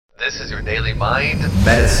This is your Daily Mind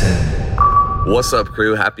Medicine. What's up,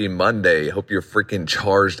 crew? Happy Monday. Hope you're freaking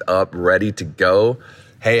charged up, ready to go.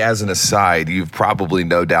 Hey, as an aside, you've probably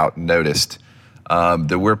no doubt noticed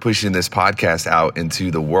that we're pushing this podcast out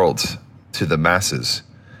into the world, to the masses.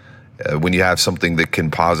 When you have something that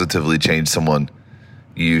can positively change someone,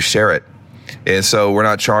 you share it. And so we're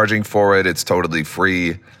not charging for it. It's totally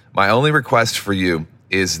free. My only request for you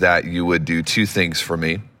is that you would do two things for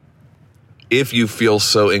me. If you feel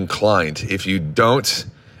so inclined. If you don't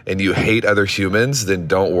and you hate other humans, then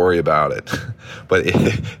don't worry about it. But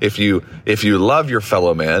if you love your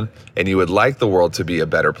fellow man and you would like the world to be a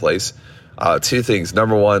better place, two things.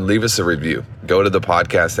 Number one, leave us a review. Go to the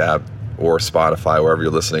podcast app or Spotify, wherever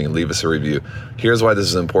you're listening, and leave us a review. Here's why this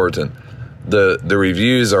is important. The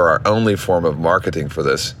reviews are our only form of marketing for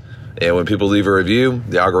this. And when people leave a review,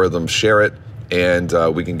 the algorithms share it, and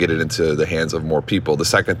we can get it into the hands of more people. The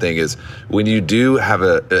second thing is when you do have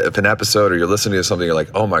if an episode or you're listening to something, you're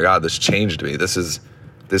like, oh my God, this changed me. This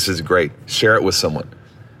is great. Share it with someone.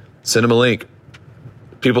 Send them a link.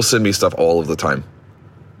 People send me stuff all of the time.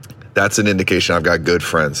 That's an indication I've got good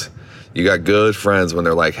friends. You got good friends when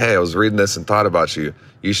they're like, hey, I was reading this and thought about you.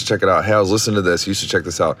 You should check it out. Hey, I was listening to this. You should check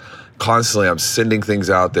this out. Constantly, I'm sending things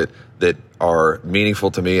out that are meaningful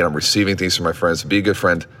to me, and I'm receiving things from my friends. Be a good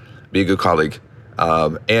friend. Be a good colleague,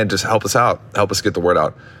 and just help us out. Help us get the word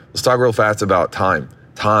out. Let's talk real fast about time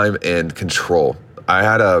and control. I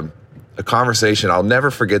had a conversation. I'll never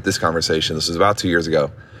forget this conversation. This was about 2 years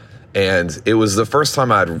ago, and it was the first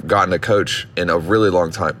time I'd gotten a coach in a really long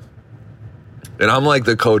time. And I'm like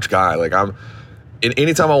the coach guy. Like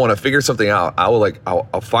anytime I want to figure something out,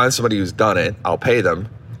 I'll find somebody who's done it. I'll pay them,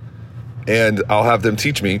 and I'll have them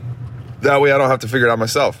teach me. That way, I don't have to figure it out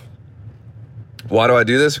myself. Why do I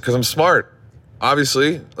do this? Because I'm smart.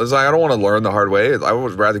 Obviously, it's like I don't want to learn the hard way. I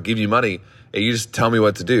would rather give you money and you just tell me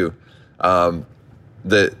what to do.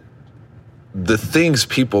 The things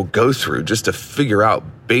people go through just to figure out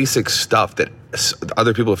basic stuff that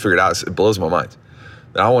other people have figured out, it blows my mind.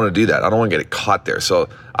 And I want to do that. I don't want to get caught there. So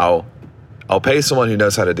I'll pay someone who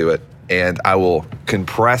knows how to do it, and I will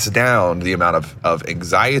compress down the amount of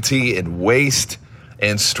anxiety and waste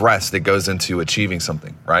and stress that goes into achieving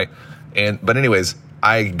something, right? But anyways,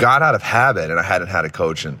 I got out of habit, and I hadn't had a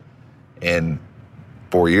coach in 3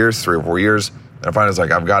 or 4 years. And I finally was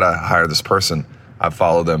like, I've got to hire this person. I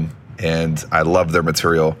follow them, and I love their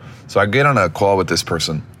material. So I get on a call with this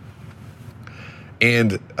person.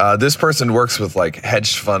 And this person works with like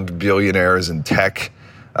hedge fund billionaires and tech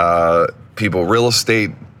people, real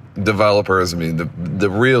estate developers. I mean, the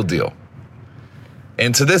real deal.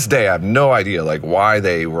 And to this day, I have no idea like why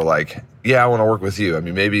they were like, yeah, I want to work with you. I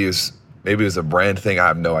mean, maybe it was a brand thing. I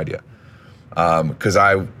have no idea. Because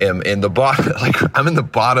I am in the bottom, I'm in the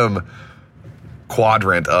bottom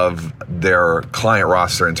quadrant of their client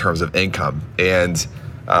roster in terms of income, and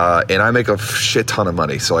I make a shit ton of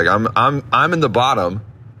money. So like I'm in the bottom.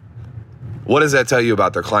 What does that tell you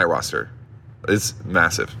about their client roster? It's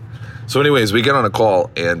massive. So anyways, we get on a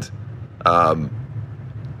call, and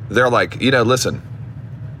they're like, listen.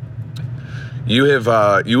 You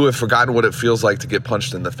have forgotten what it feels like to get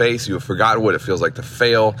punched in the face. You have forgotten what it feels like to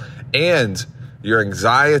fail. And your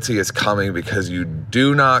anxiety is coming because you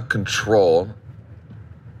do not control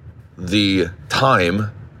the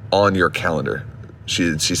time on your calendar.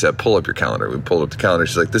 She said, pull up your calendar. We pulled up the calendar.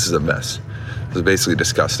 She's like, this is a mess. It was basically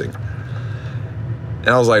disgusting. And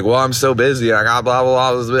I was like, well, I'm so busy. I got blah,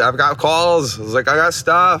 blah, blah. I've got calls. I was like, I got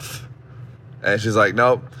stuff. And she's like,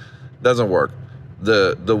 nope, doesn't work.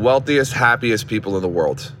 The wealthiest, happiest people in the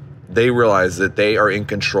world, they realize that they are in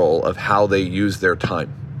control of how they use their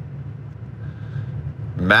time.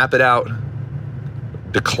 Map it out,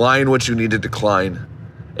 decline what you need to decline,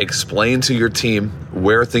 explain to your team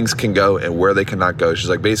where things can go and where they cannot go. She's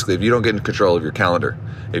like, basically, if you don't get in control of your calendar,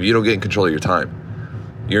 if you don't get in control of your time,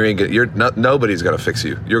 nobody's gonna fix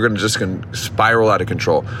you. You're gonna spiral out of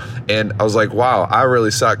control. And I was like, wow, I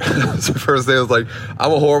really suck. So the first day I was like,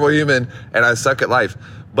 I'm a horrible human and I suck at life.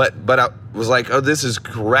 But I was like, oh, this is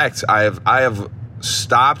correct. I have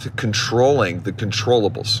stopped controlling the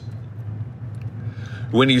controllables.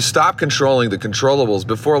 When you stop controlling the controllables,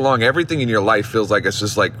 before long, everything in your life feels like it's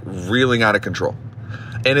just like reeling out of control.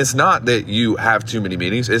 And it's not that you have too many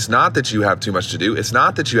meetings. It's not that you have too much to do. It's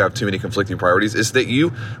not that you have too many conflicting priorities. It's that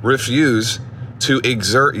you refuse to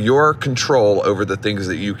exert your control over the things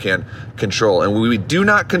that you can control. And when we do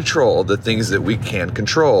not control the things that we can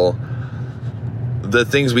control, the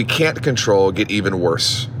things we can't control get even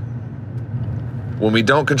worse. When we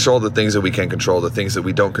don't control the things that we can control, the things that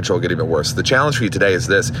we don't control get even worse. The challenge for you today is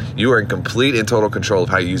this. You are in complete and total control of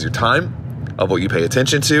how you use your time, of what you pay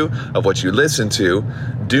attention to, of what you listen to.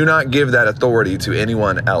 Do not give that authority to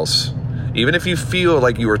anyone else. Even if you feel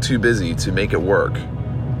like you are too busy to make it work,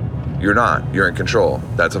 you're not. You're in control.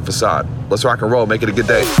 That's a facade. Let's rock and roll. Make it a good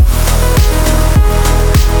day.